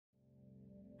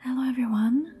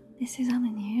everyone, this is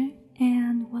Alan here,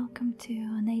 and welcome to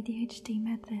an ADHD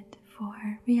method for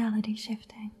reality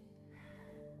shifting.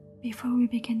 Before we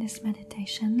begin this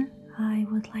meditation, I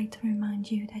would like to remind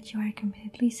you that you are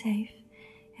completely safe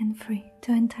and free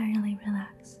to entirely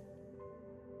relax.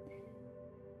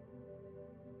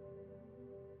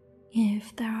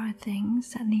 If there are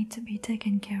things that need to be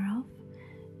taken care of,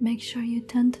 make sure you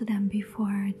tend to them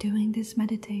before doing this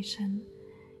meditation,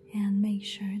 and make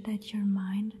sure that your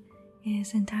mind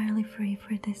is entirely free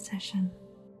for this session.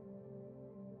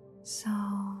 So,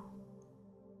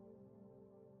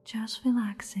 just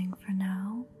relaxing for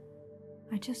now.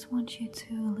 I just want you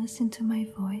to listen to my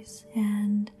voice,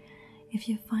 and if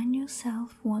you find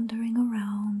yourself wandering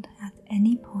around at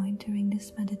any point during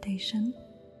this meditation,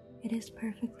 it is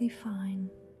perfectly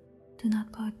fine. Do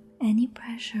not put any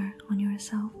pressure on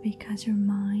yourself because your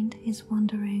mind is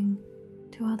wandering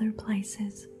to other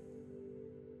places.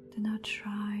 Do not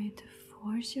try to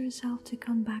force yourself to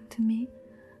come back to me.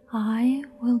 I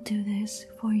will do this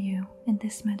for you in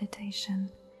this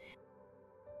meditation.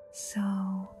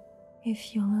 So,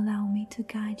 if you'll allow me to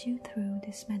guide you through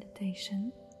this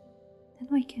meditation, then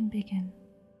we can begin.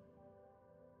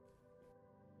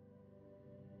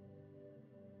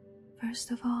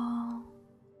 First of all,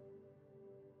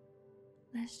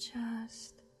 let's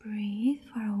just breathe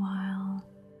for a while.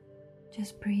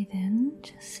 Just breathe in,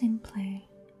 just simply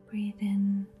breathe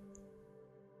in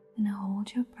and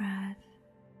hold your breath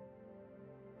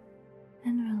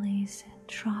and release it.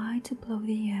 Try to blow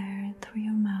the air through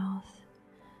your mouth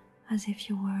as if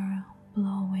you were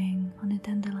blowing on a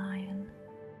dandelion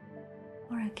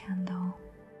or a candle.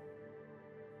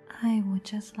 I would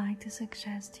just like to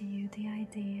suggest to you the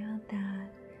idea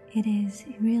that it is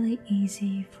really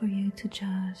easy for you to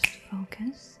just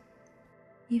focus.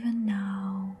 Even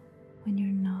now, when you're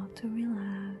not too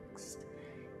relaxed,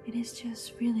 it is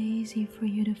just really easy for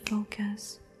you to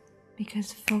focus,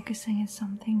 because focusing is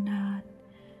something that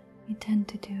you tend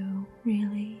to do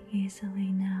really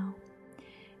easily now.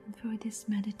 And for this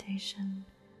meditation,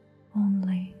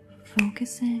 only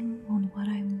focusing on what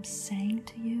I'm saying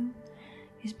to you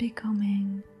is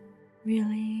becoming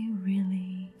really,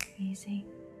 really easy.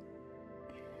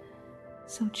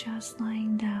 So just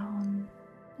lying down,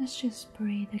 let's just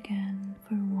breathe again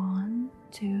for 1,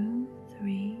 2,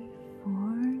 3,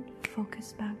 4.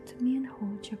 Focus back to me and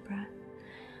hold your breath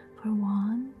for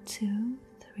 1, 2,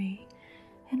 3,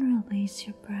 and release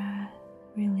your breath.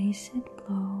 Release it,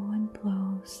 blow and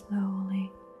blow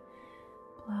slowly.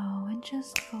 Blow and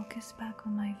just focus back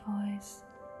on my voice.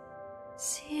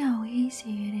 See how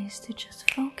easy it is to just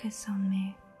focus on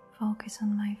me, focus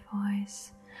on my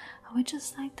voice. I would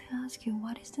just like to ask you,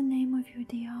 what is the name of your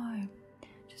DR?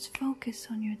 Just focus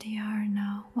on your DR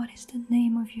now. What is the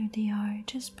name of your DR?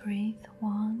 Just breathe.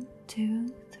 1, 2,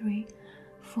 3,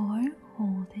 4.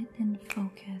 Hold it and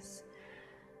focus.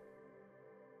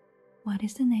 What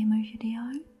is the name of your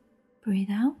DR? Breathe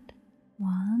out.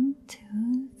 1,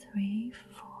 2, 3,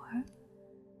 4.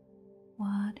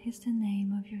 What is the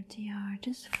name of your DR?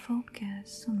 Just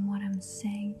focus on what I'm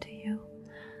saying to you.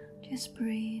 Just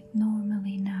breathe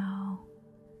normally now.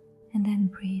 And then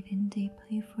breathe in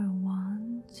deeply for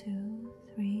 1, 2,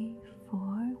 3, 4.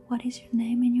 What is your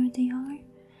name in your DR?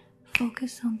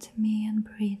 Focus onto me and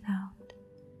breathe out.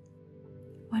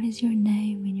 What is your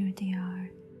name in your DR?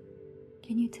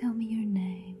 Can you tell me your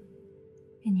name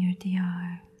in your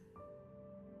DR?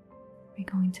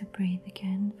 We're going to breathe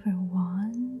again for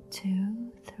 1,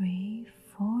 2, 3,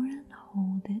 4 and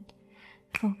hold it.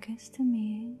 Focus to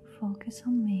me, focus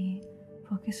on me,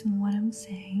 focus on what I'm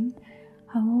saying.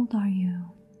 How old are you?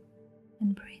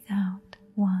 And breathe out.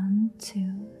 1,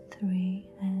 2, 3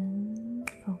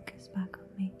 and focus back on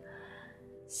me.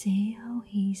 See how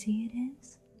easy it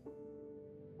is?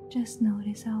 Just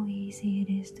notice how easy it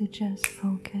is to just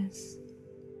focus.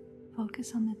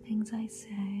 Focus on the things I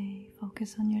say.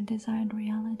 Focus on your desired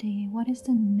reality. What is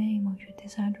the name of your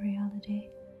desired reality?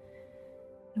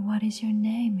 And what is your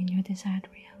name in your desired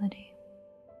reality?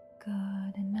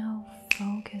 Good. And now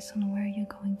focus on where you're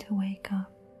going to wake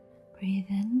up. Breathe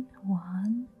in.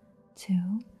 1,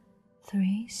 2,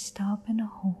 3. Stop and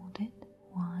hold it.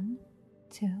 1,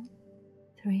 2,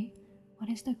 3. What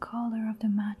is the color of the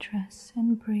mattress?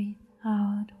 And breathe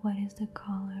out. What is the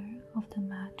color of the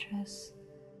mattress?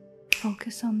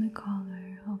 Focus on the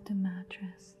color of the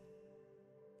mattress.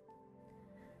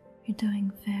 You're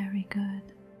doing very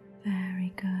good.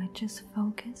 Very good. Just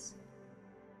focus.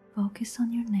 Focus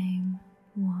on your name.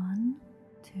 1,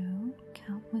 2.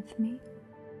 Count with me.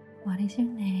 What is your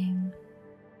name?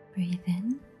 Breathe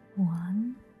in.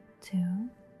 1, 2,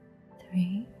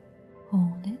 3.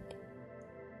 Hold it.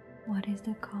 what is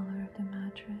the color of the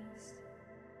mattress,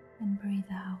 and breathe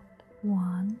out.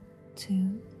 1,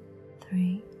 2,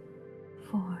 3,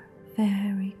 4.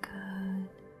 Very good.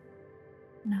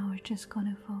 Now we're just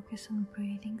gonna focus on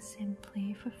breathing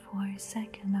simply for 4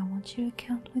 seconds. I want you to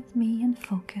count with me and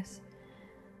focus.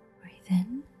 Breathe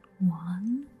in.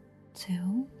 1,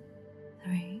 2,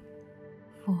 3,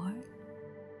 4.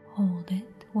 Hold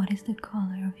it. What is the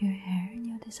color of your hair in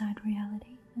your desired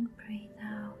reality? And breathe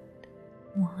out.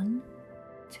 1,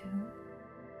 2,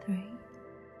 3.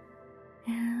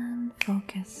 And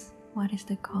focus. What is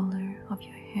the color of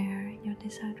your hair in your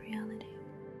desired reality?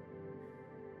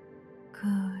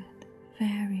 Good.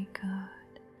 Very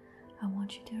good. I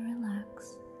want you to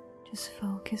relax. Just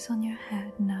focus on your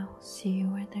head now. See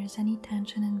where there's any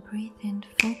tension and breathe in.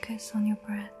 Focus on your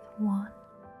breath. 1,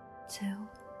 2,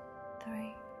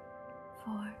 3,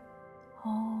 4.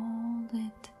 Hold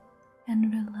it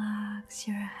and relax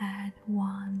your head.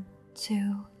 1,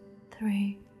 2,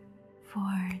 3,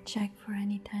 4. Check for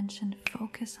any tension.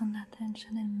 Focus on that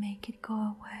tension and make it go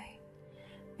away.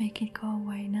 Make it go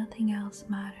away. Nothing else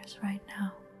matters right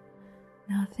now.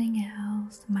 Nothing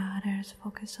else matters.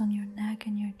 Focus on your neck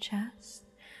and your chest.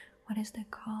 What is the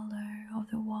color of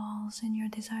the walls in your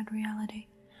desired reality?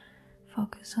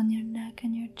 Focus on your neck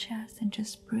and your chest and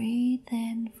just breathe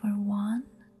in for 1,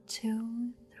 2,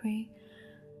 3.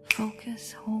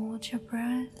 Focus, hold your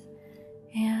breath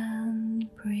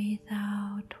and breathe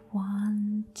out.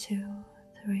 1, 2,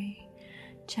 3.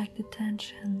 Check the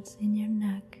tensions in your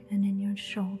neck and in your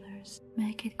shoulders.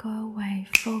 Make it go away.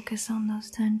 Focus on those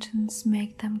tensions.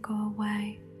 Make them go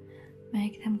away.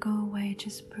 Make them go away.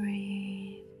 Just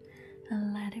breathe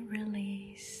and let it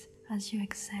release as you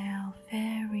exhale.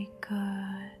 Very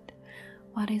good.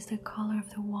 What is the color of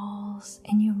the walls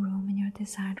in your room, in your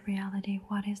desired reality?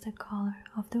 What is the color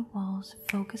of the walls?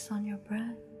 Focus on your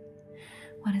breath.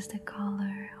 What is the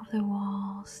color of the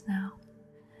walls now?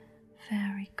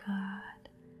 Very good.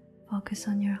 Focus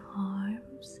on your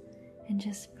arms and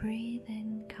just breathe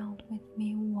in. Count with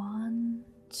me. 1,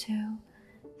 2,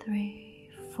 3,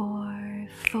 4.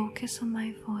 Focus on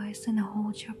my voice and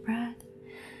hold your breath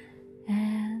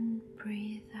and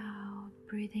breathe out.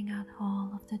 Breathing out all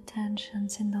of the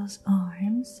tensions in those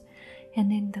arms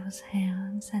and in those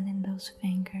hands and in those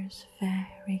fingers.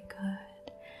 Very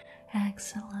good.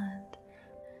 Excellent.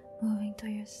 Moving to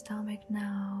your stomach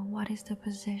now. What is the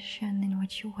position in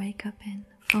which you wake up in?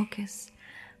 Focus.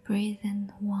 Breathe in.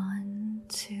 1,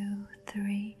 2,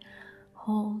 3.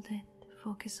 Hold it.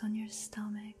 Focus on your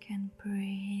stomach and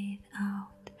breathe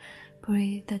out.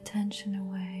 Breathe the tension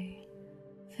away.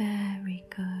 Very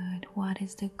good. What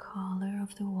is the color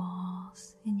of the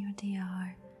walls in your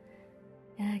DR?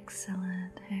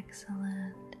 Excellent,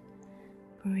 excellent.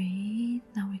 Breathe.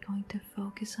 Now we're going to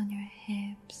focus on your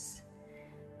hips.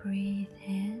 Breathe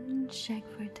in, check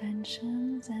for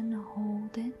tensions and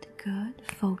hold it. Good.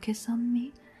 Focus on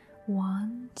me.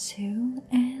 1, 2,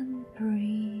 and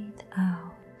breathe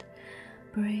out.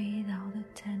 Breathe out the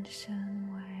tension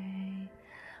away.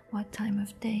 What time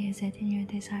of day is it in your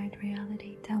desired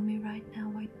reality? Tell me right now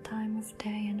what time of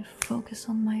day and focus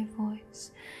on my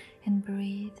voice and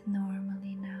breathe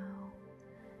normally now.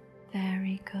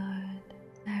 Very good.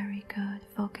 Very good.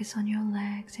 Focus on your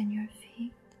legs and your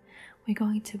feet. We're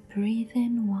going to breathe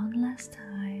in one last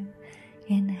time.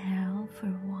 Inhale for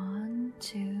 1,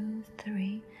 2,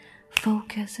 3.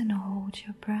 Focus and hold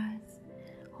your breath.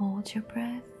 Hold your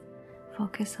breath.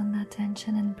 Focus on that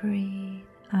tension and breathe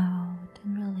out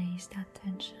and release that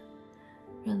tension.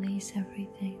 Release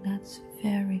everything. That's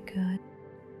very good.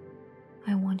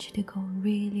 I want you to go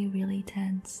really, really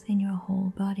tense in your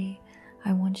whole body.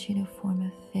 I want you to form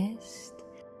a fist.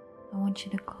 I want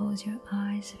you to close your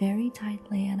eyes very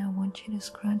tightly and I want you to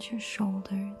scrunch your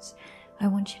shoulders. I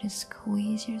want you to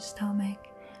squeeze your stomach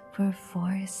for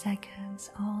 4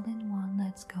 seconds, all in one.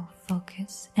 Let's go.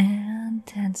 Focus and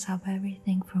tense up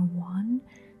everything for 1,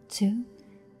 2,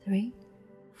 3,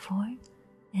 4,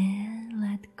 and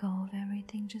let go of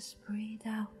everything. Just breathe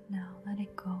out now. Let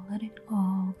it go. Let it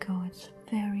all go. It's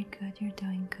very good. You're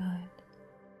doing good.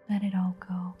 Let it all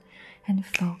go and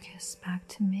focus back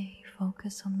to me.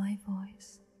 Focus on my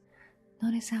voice.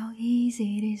 Notice how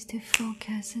easy it is to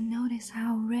focus and notice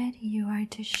how ready you are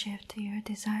to shift to your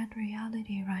desired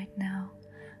reality right now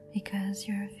because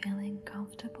you're feeling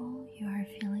comfortable, you are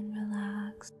feeling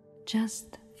relaxed.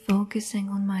 Just focusing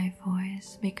on my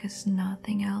voice because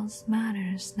nothing else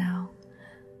matters now.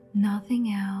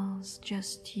 Nothing else,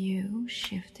 just you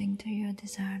shifting to your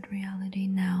desired reality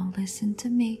now. Listen to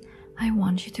me. I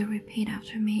want you to repeat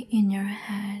after me in your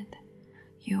head.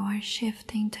 You are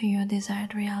shifting to your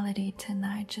desired reality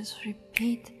tonight. Just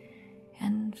repeat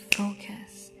and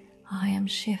focus. I am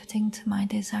shifting to my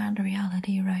desired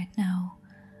reality right now.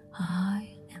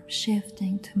 I am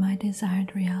shifting to my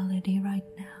desired reality right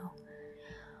now.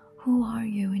 Who are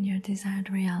you in your desired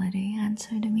reality?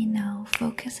 Answer to me now.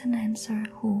 Focus and answer.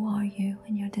 Who are you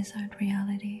in your desired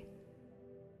reality?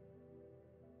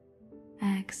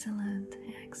 Excellent,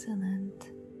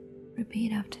 excellent.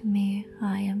 Repeat after me.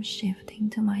 I am shifting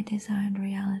to my desired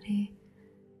reality.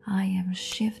 I am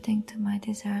shifting to my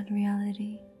desired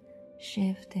reality.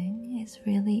 Shifting is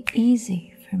really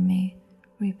easy for me.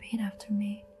 Repeat after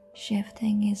me.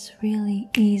 Shifting is really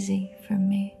easy for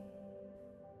me.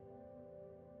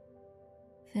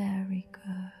 Very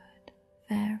good,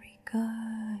 very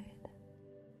good.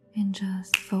 And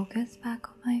just focus back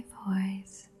on my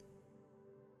voice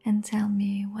and tell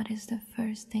me what is the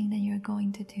first thing that you're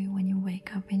going to do when you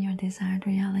wake up in your desired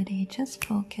reality. Just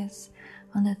focus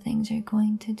on the things you're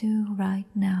going to do right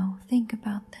now. Think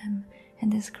about them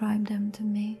and describe them to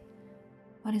me.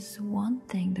 What is one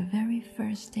thing, the very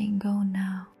first thing? Go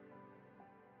now.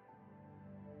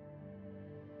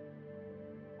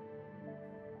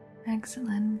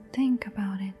 Excellent. Think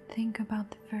about it. Think about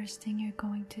the first thing you're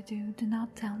going to do. Do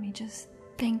not tell me, just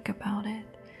think about it.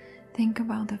 Think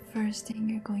about the first thing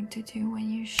you're going to do when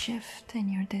you shift in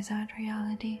your desired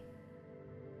reality.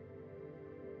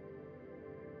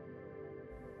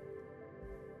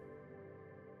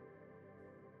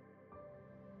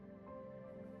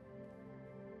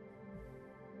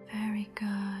 Very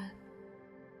good.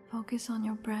 Focus on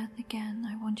your breath again.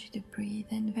 I want you to breathe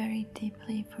in very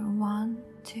deeply for 1,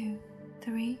 2,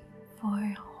 3,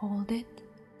 4. Hold it.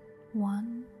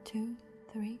 1, 2,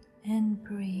 3. And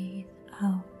breathe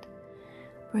out.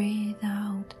 Breathe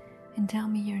out and tell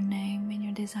me your name in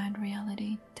your desired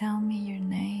reality. Tell me your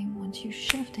name once you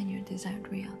shift in your desired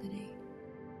reality.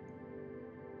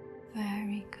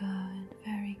 Very good,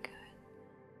 very good.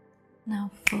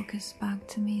 Now focus back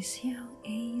to me. See how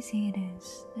easy it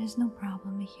is. There's no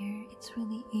problem here. It's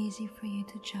really easy for you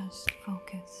to just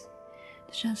focus.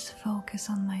 To just focus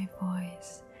on my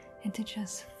voice. And to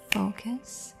just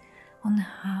focus on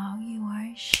how you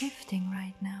are shifting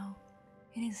right now.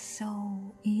 It is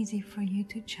so easy for you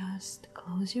to just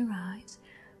close your eyes,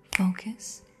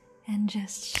 focus, and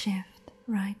just shift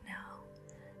right now.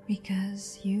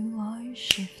 Because you are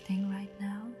shifting right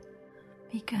now.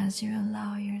 Because you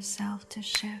allow yourself to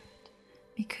shift.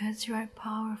 Because you are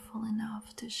powerful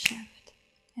enough to shift.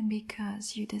 And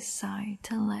because you decide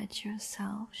to let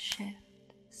yourself shift.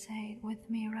 Say it with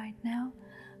me right now.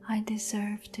 I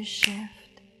deserve to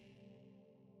shift.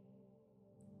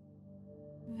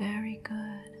 Very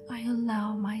good. I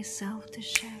allow myself to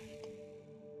shift.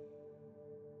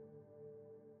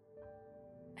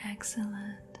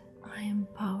 Excellent. I am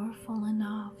powerful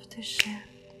enough to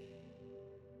shift.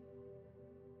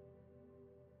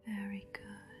 Very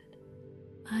good.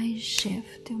 I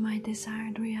shift to my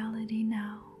desired reality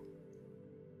now.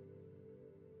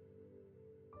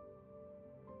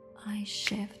 I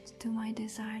shift to my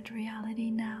desired reality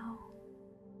now.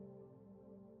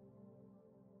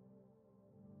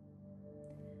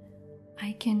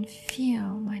 I can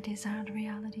feel my desired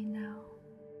reality now.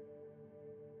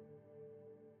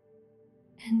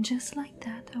 And just like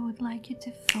that, I would like you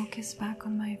to focus back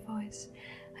on my voice.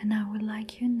 And I would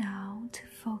like you now to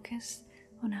focus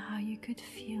on how you could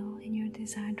feel in your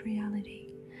desired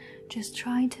reality. Just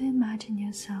try to imagine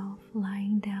yourself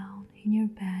lying down in your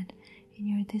bed in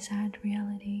your desired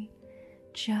reality,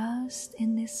 just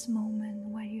in this moment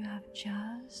where you have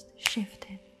just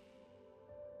shifted.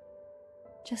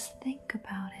 Just think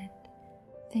about it.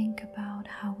 Think about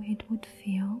how it would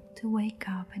feel to wake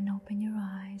up and open your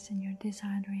eyes in your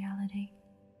desired reality.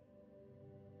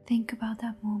 Think about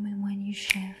that moment when you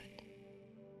shift.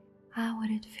 How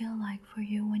would it feel like for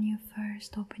you when you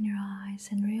first open your eyes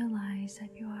and realize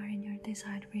that you are in your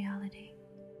desired reality?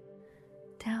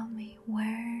 Tell me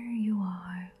where you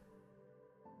are.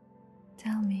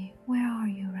 Tell me, where are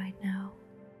you right now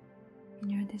in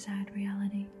your desired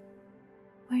reality?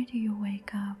 Where do you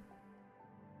wake up?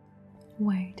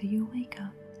 Where do you wake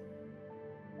up?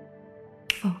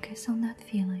 Focus on that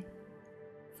feeling.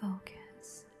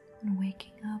 Focus on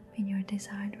waking up in your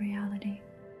desired reality.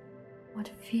 What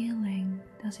feeling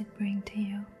does it bring to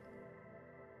you?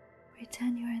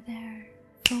 Pretend you are there.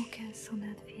 Focus on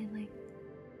that feeling.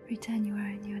 Pretend you are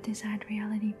in your desired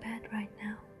reality bed right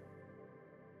now.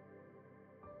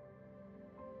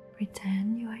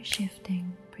 Pretend you are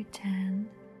shifting. Pretend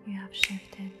you have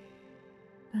shifted.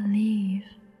 Believe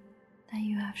that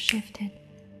you have shifted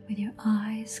with your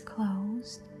eyes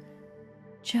closed,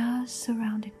 just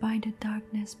surrounded by the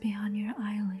darkness behind your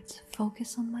eyelids.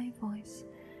 Focus on my voice.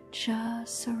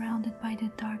 just surrounded by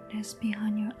the darkness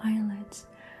behind your eyelids,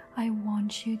 I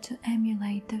want you to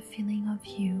emulate the feeling of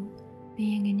you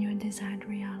being in your desired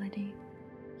reality.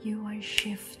 You are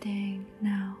shifting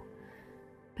now.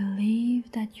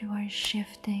 Believe that you are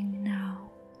shifting now.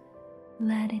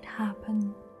 Let it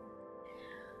happen.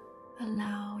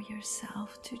 Allow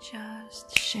yourself to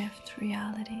just shift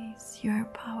realities. You are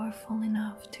powerful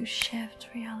enough to shift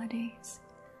realities.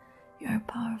 You are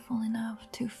powerful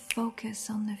enough to focus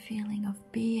on the feeling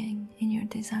of being in your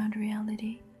desired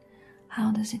reality.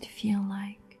 How does it feel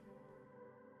like?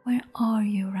 Where are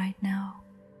you right now?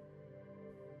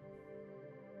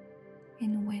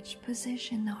 In which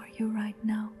position are you right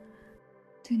now?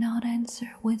 Do not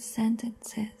answer with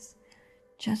sentences.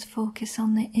 Just focus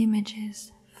on the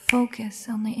images. Focus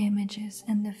on the images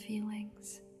and the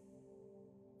feelings.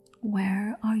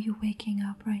 Where are you waking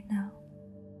up right now?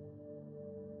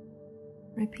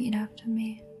 Repeat after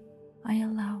me. I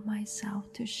allow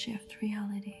myself to shift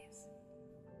realities.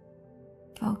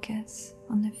 Focus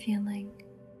on the feeling.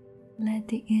 Let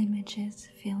the images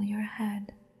fill your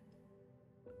head.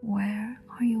 Where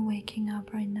are you waking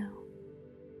up right now?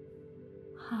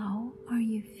 How are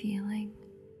you feeling?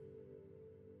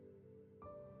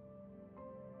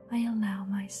 I allow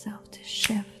myself to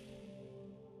shift.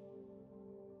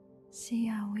 See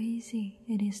how easy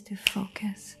it is to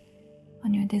focus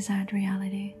on your desired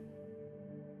reality.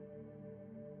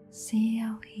 See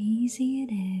how easy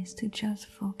it is to just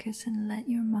focus and let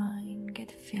your mind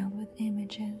get filled with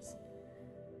images.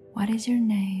 What is your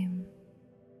name?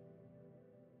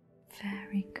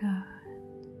 Very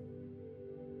good.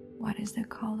 What is the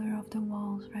color of the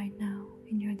walls right now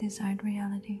in your desired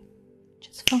reality?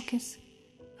 Just focus.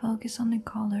 Focus on the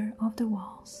color of the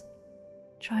walls.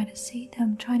 Try to see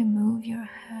them. Try to move your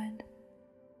head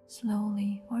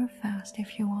slowly or fast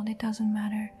if you want. It doesn't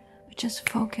matter. But just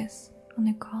focus on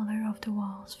the color of the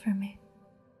walls for me.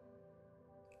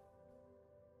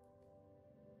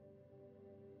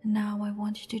 And now I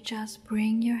want you to just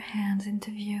bring your hands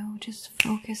into view. Just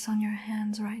focus on your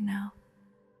hands right now.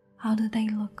 How do they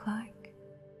look like?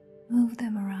 Move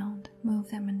them around. Move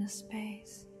them in the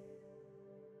space.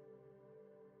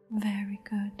 Very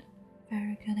good.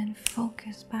 Very good. And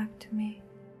focus back to me.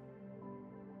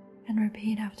 And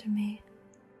repeat after me.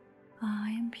 I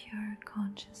am pure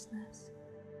consciousness.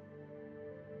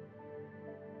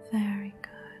 Very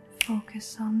good.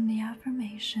 Focus on the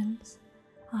affirmations.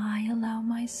 I allow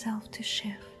myself to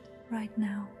shift right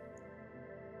now.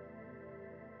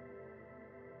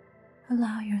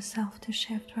 Allow yourself to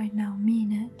shift right now.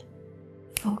 Mean it.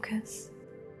 Focus.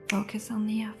 Focus on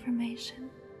the affirmation.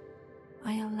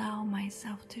 I allow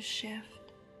myself to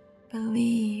shift.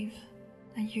 Believe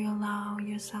that you allow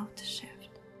yourself to shift.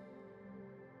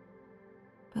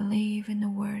 Believe in the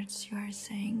words you are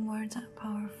saying. Words are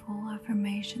powerful.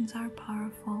 Affirmations are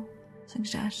powerful.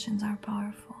 Suggestions are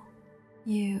powerful.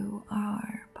 You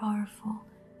are powerful.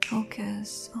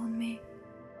 Focus on me.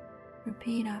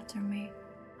 Repeat after me.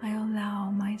 I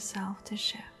allow myself to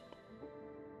shift.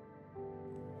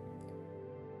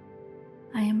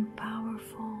 I am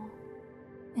powerful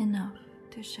enough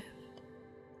to shift.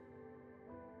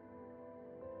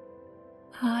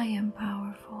 I am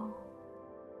powerful.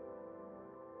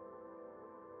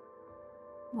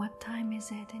 What time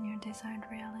is it in your desired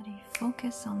reality?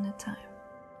 Focus on the time.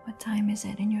 What time is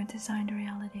it in your desired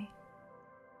reality?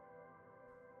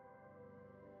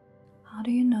 How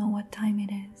do you know what time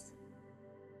it is?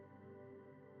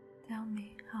 Tell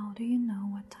me, how do you know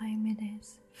what time it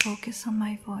is? Focus on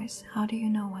my voice. How do you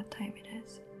know what time it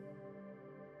is?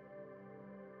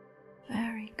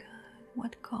 Very good.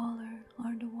 What color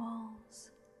are the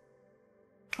walls?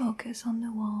 Focus on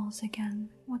the walls again.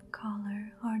 What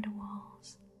color are the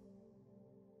walls?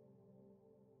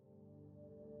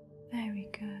 Very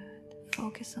good.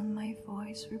 Focus on my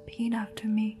voice. Repeat after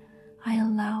me. I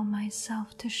allow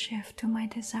myself to shift to my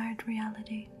desired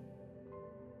reality.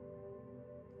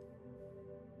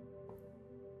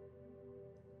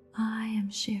 I am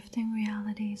shifting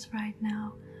realities right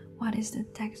now. What is the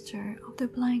texture of the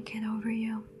blanket over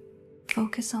you?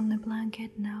 Focus on the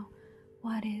blanket now.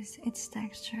 What is its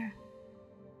texture?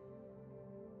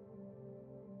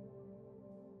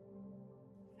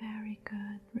 Very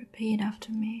good. Repeat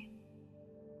after me.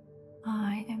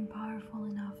 I am powerful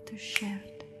enough to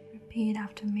shift. Repeat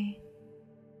after me.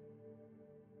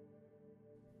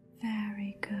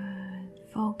 Very good.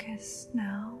 Focus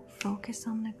now. Focus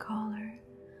on the color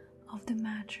of the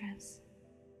mattress.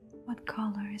 What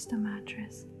color is the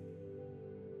mattress?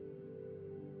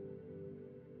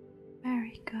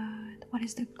 Very good. What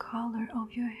is the color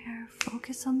of your hair?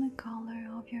 Focus on the color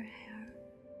of your hair.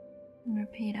 And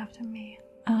repeat after me.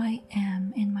 I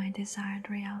am in my desired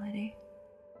reality.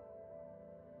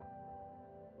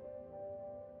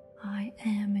 I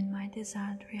am in my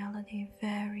desired reality.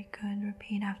 Very good.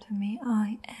 Repeat after me.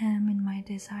 I am in my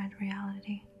desired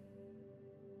reality.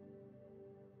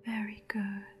 Very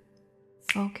good.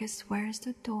 Focus. Where is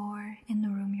the door in the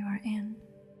room you are in?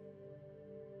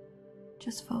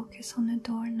 Just focus on the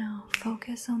door now.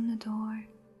 Focus on the door.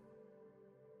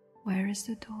 Where is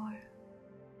the door?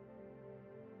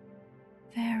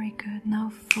 Very good.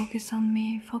 Now focus on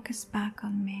me. Focus back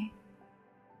on me.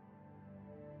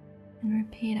 And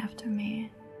repeat after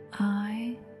me.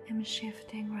 I am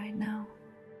shifting right now.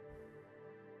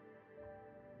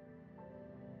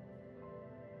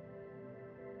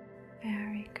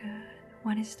 Very good.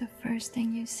 What is the first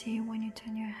thing you see when you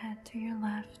turn your head to your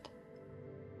left?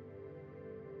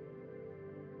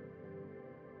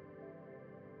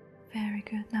 Very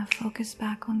good. Now focus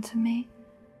back onto me.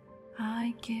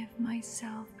 I give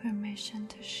myself permission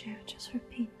to shift. Just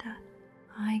repeat that.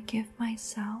 I give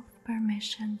myself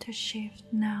permission to shift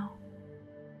now.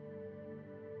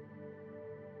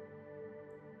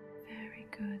 Very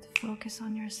good. Focus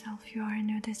on yourself. You are in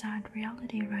your desired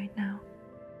reality right now.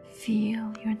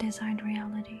 Feel your desired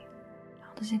reality.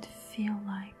 How does it feel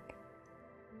like?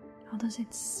 How does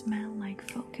it smell like?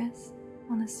 Focus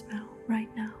on the smell right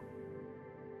now.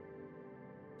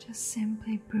 Just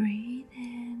simply breathe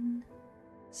in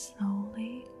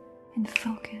slowly and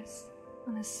focus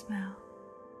on the smell.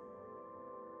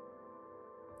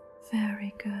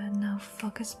 Very good. Now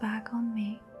focus back on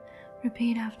me.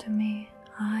 Repeat after me.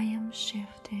 I am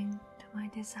shifting to my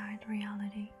desired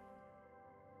reality.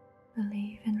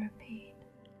 Believe and repeat.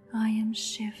 I am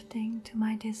shifting to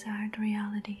my desired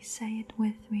reality. Say it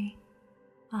with me.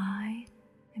 I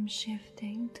am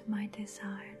shifting to my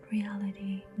desired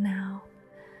reality now.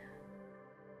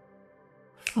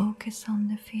 Focus on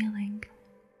the feeling.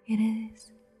 It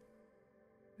is.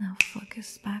 Now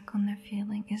focus back on the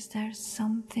feeling. Is there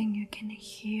something you can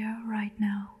hear right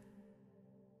now?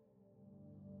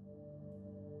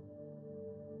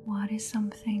 What is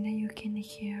something that you can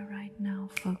hear right now?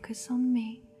 Focus on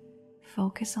me.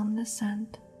 Focus on the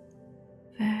scent.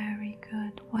 Very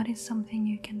good. What is something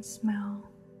you can smell?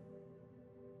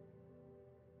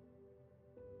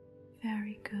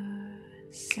 Very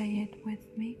good. Say it with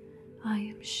me. I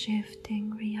am shifting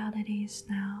realities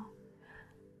now.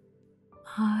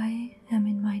 I am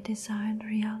in my desired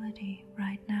reality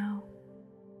right now.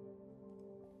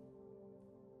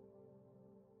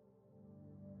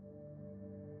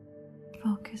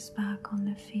 Focus back on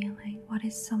the feeling. What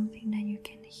is something that you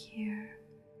can hear?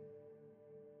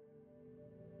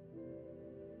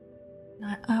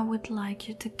 Now, I would like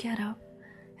you to get up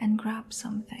and grab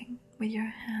something with your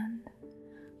hand.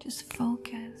 Just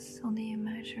focus on the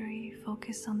imagery,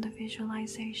 focus on the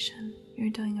visualization.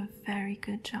 You're doing a very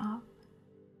good job.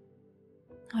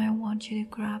 I want you to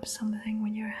grab something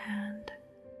with your hand.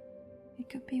 It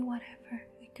could be whatever,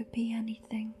 it could be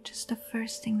anything, just the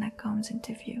first thing that comes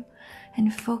into view.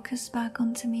 And focus back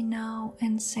onto me now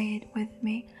and say it with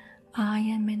me. I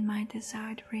am in my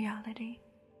desired reality.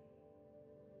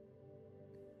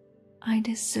 I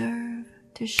deserve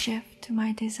to shift to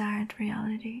my desired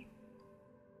reality.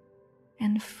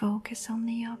 And focus on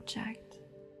the object.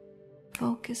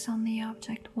 Focus on the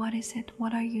object. What is it?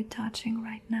 What are you touching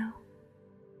right now?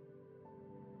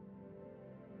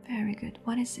 Very good.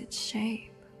 What is its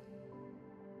shape?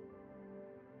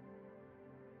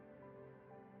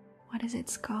 What is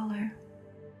its color?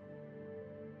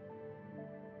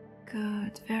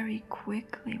 Good. Very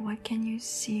quickly, what can you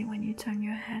see when you turn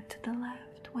your head to the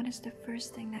left? What is the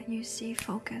first thing that you see?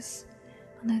 Focus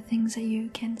on the things that you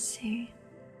can see.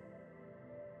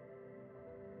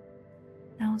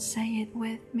 Now say it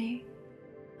with me.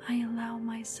 I allow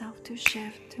myself to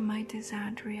shift to my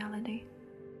desired reality.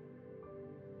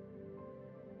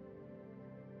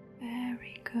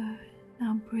 Very good.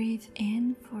 Now breathe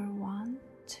in for 1,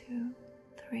 2,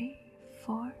 3,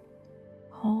 4.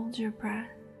 Hold your breath.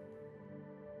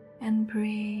 And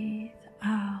breathe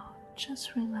out.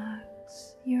 Just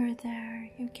relax. You're there.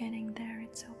 You're getting there.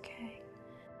 It's okay.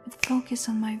 But focus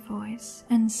on my voice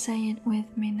and say it with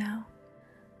me now.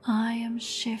 I am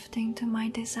shifting to my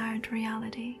desired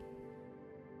reality.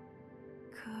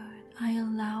 Good. I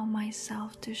allow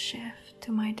myself to shift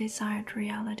to my desired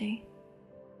reality.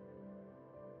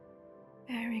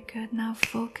 Very good. Now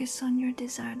focus on your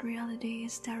desired reality.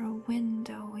 Is there a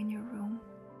window in your room?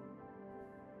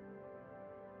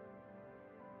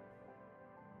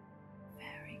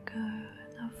 Very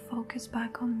good. Now focus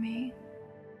back on me.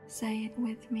 Say it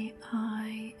with me.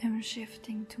 I am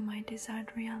shifting to my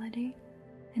desired reality.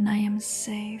 And I am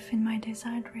safe in my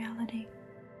desired reality.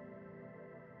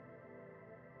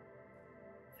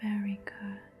 Very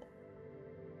good.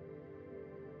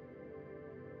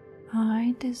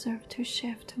 I deserve to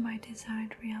shift to my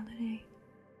desired reality.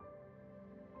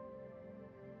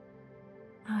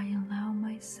 I allow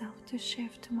myself to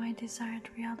shift to my desired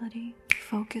reality.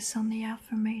 Focus on the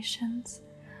affirmations.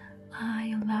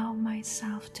 I allow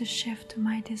myself to shift to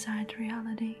my desired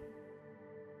reality.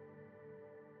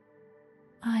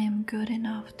 I am good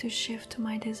enough to shift to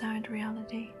my desired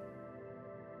reality.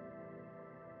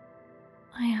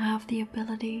 I have the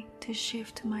ability to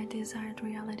shift to my desired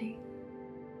reality.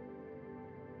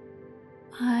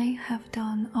 I have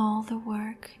done all the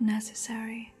work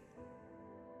necessary.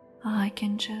 I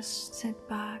can just sit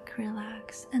back,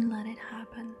 relax, and let it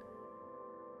happen.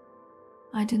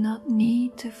 I do not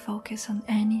need to focus on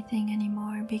anything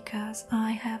anymore because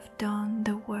I have done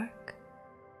the work.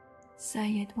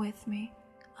 Say it with me.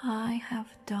 I have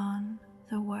done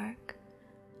the work.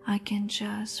 I can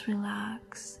just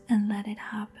relax and let it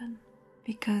happen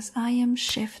because I am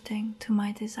shifting to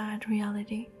my desired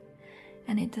reality,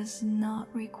 and it does not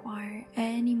require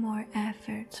any more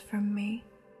efforts from me.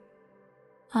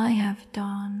 I have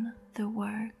done the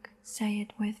work. Say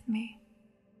it with me.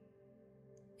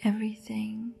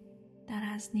 Everything that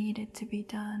has needed to be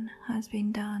done has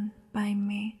been done by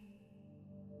me.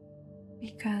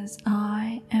 Because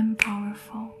I am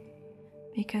powerful.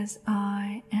 Because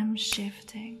I am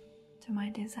shifting to my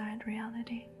desired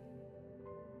reality.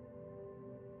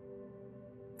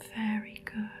 Very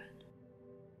good.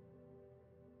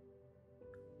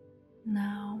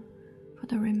 Now, for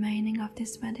the remaining of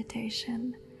this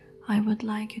meditation, I would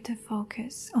like you to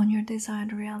focus on your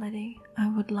desired reality. I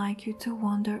would like you to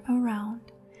wander around,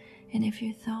 and if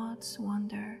your thoughts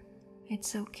wander,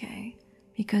 it's okay,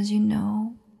 because you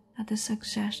know that the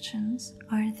suggestions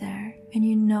are there, and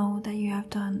you know that you have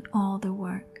done all the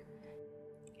work,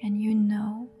 and you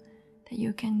know that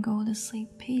you can go to sleep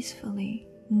peacefully,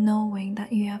 knowing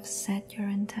that you have set your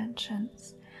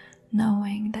intentions,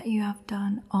 knowing that you have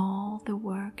done all the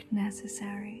work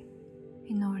necessary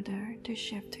in order to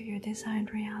shift to your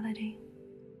desired reality.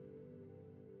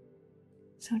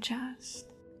 So just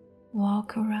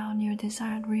walk around your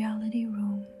desired reality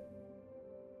room.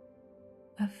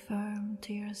 Affirm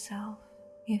to yourself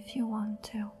if you want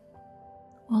to,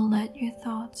 or let your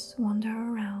thoughts wander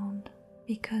around,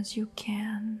 because you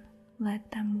can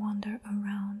let them wander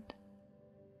around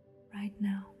right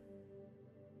now.